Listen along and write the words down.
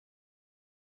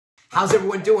How's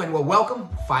everyone doing? Well, welcome.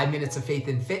 5 minutes of faith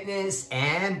and fitness,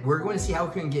 and we're going to see how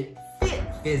we can get fit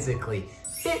physically,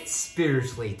 fit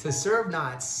spiritually, to serve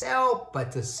not self,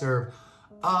 but to serve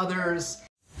others.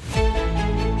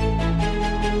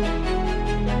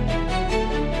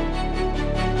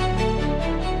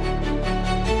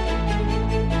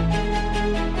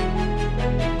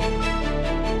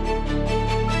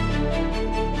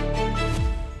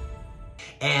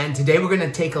 And today we're going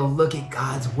to take a look at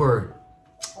God's Word.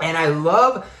 And I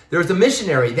love, there's a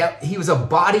missionary that he was a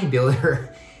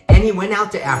bodybuilder and he went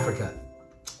out to Africa.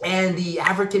 And the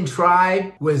African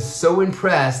tribe was so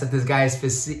impressed at this guy's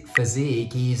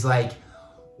physique. He's like,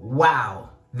 wow,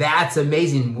 that's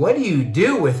amazing. What do you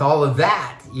do with all of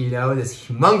that? You know, this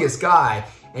humongous guy.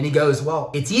 And he goes,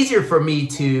 well, it's easier for me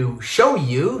to show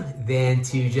you than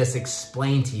to just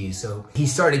explain to you. So he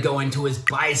started going to his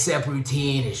bicep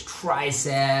routine, his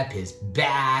tricep, his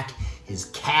back, his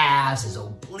calves, his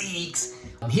obliques.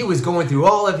 He was going through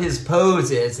all of his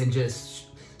poses and just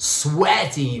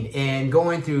sweating and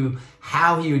going through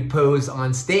how he would pose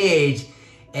on stage.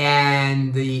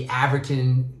 And the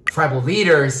African tribal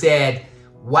leader said,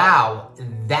 wow,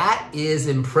 that is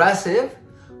impressive.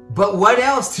 But what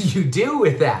else do you do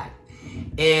with that?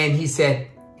 And he said,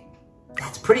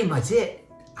 that's pretty much it.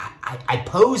 I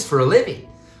pose for a living.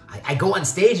 I go on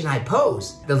stage and I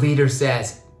pose. The leader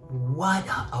says, what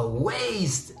a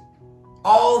waste.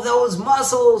 All those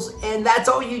muscles and that's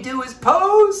all you do is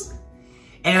pose?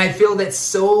 And I feel that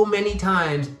so many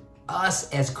times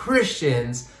us as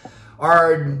Christians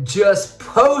are just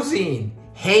posing,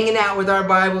 hanging out with our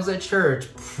Bibles at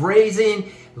church,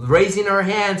 praising, raising our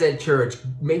hands at church,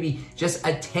 maybe just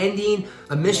attending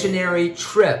a missionary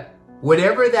trip,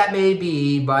 whatever that may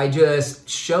be, by just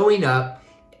showing up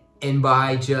and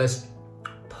by just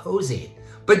posing.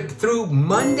 But through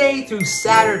Monday through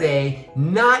Saturday,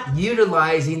 not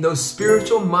utilizing those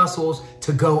spiritual muscles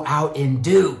to go out and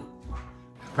do.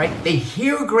 Right? They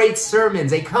hear great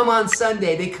sermons. They come on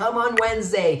Sunday. They come on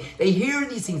Wednesday. They hear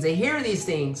these things. They hear these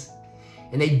things.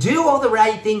 And they do all the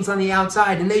right things on the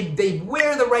outside, and they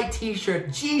wear the right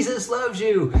t-shirt. Jesus loves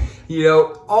you. You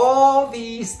know, all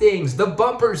these things, the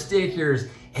bumper stickers,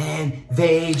 and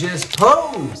they just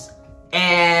pose.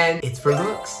 And it's for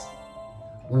looks.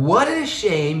 What a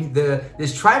shame.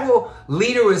 This tribal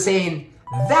leader was saying,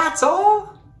 that's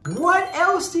all? What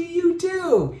else do you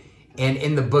do? And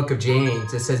in the book of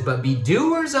James, it says, but be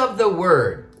doers of the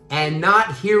word and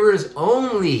not hearers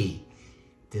only,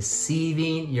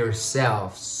 deceiving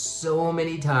yourself. So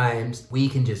many times we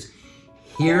can just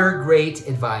hear great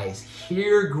advice,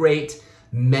 hear great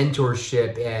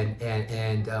mentorship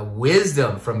and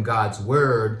wisdom from God's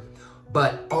word,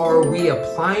 but are we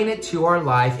applying it to our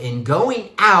life and going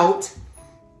out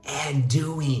and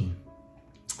doing?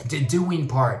 The doing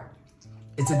part,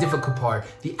 it's a difficult part.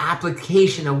 The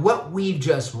application of what we've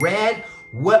just read,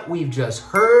 what we've just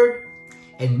heard,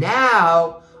 and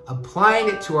now applying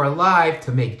it to our life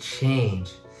to make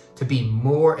change, to be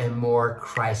more and more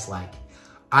Christ-like.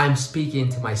 I'm speaking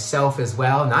to myself as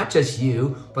well, not just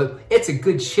you, but it's a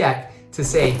good check to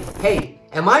say, hey,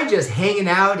 am I just hanging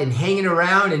out and hanging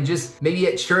around and just maybe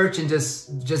at church and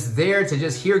just there to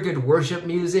just hear good worship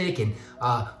music and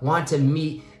want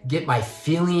to get my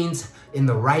feelings in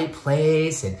the right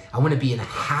place, and I want to be in a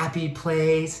happy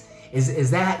place?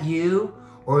 Is that you?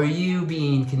 Or are you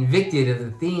being convicted of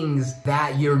the things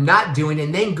that you're not doing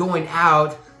and then going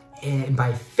out and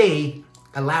by faith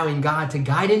allowing God to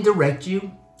guide and direct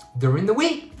you during the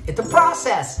week? It's a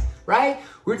process, right?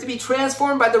 We're to be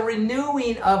transformed by the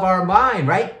renewing of our mind,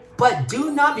 right? But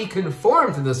do not be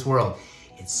conformed to this world.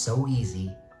 It's so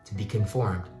easy to be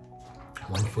conformed.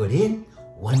 1 foot in,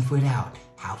 1 foot out.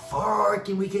 How far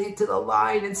can we get to the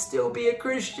line and still be a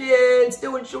Christian,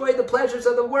 still enjoy the pleasures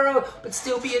of the world, but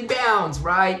still be in bounds,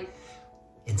 right?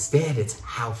 Instead, it's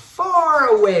how far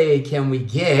away can we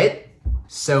get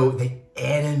so the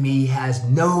enemy has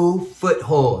no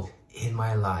foothold in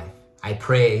my life. I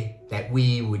pray that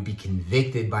we would be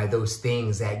convicted by those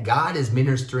things that God is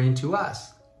ministering to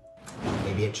us.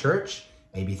 Maybe at church,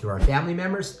 maybe through our family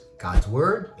members, God's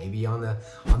word, maybe on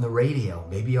the radio,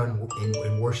 maybe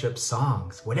in worship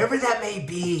songs, whatever that may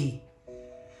be.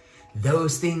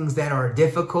 Those things that are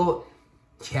difficult,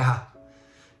 yeah,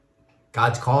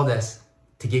 God's called us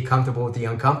to get comfortable with the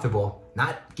uncomfortable,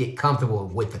 not get comfortable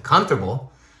with the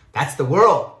comfortable. That's the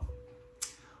world.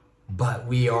 But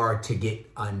we are to get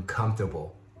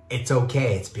uncomfortable. It's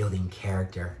okay. It's building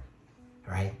character,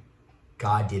 right?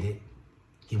 God did it.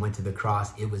 He went to the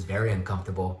cross. It was very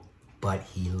uncomfortable, but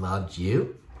he loved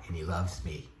you and he loves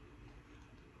me.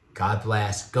 God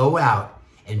bless. Go out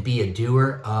and be a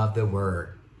doer of the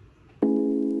word.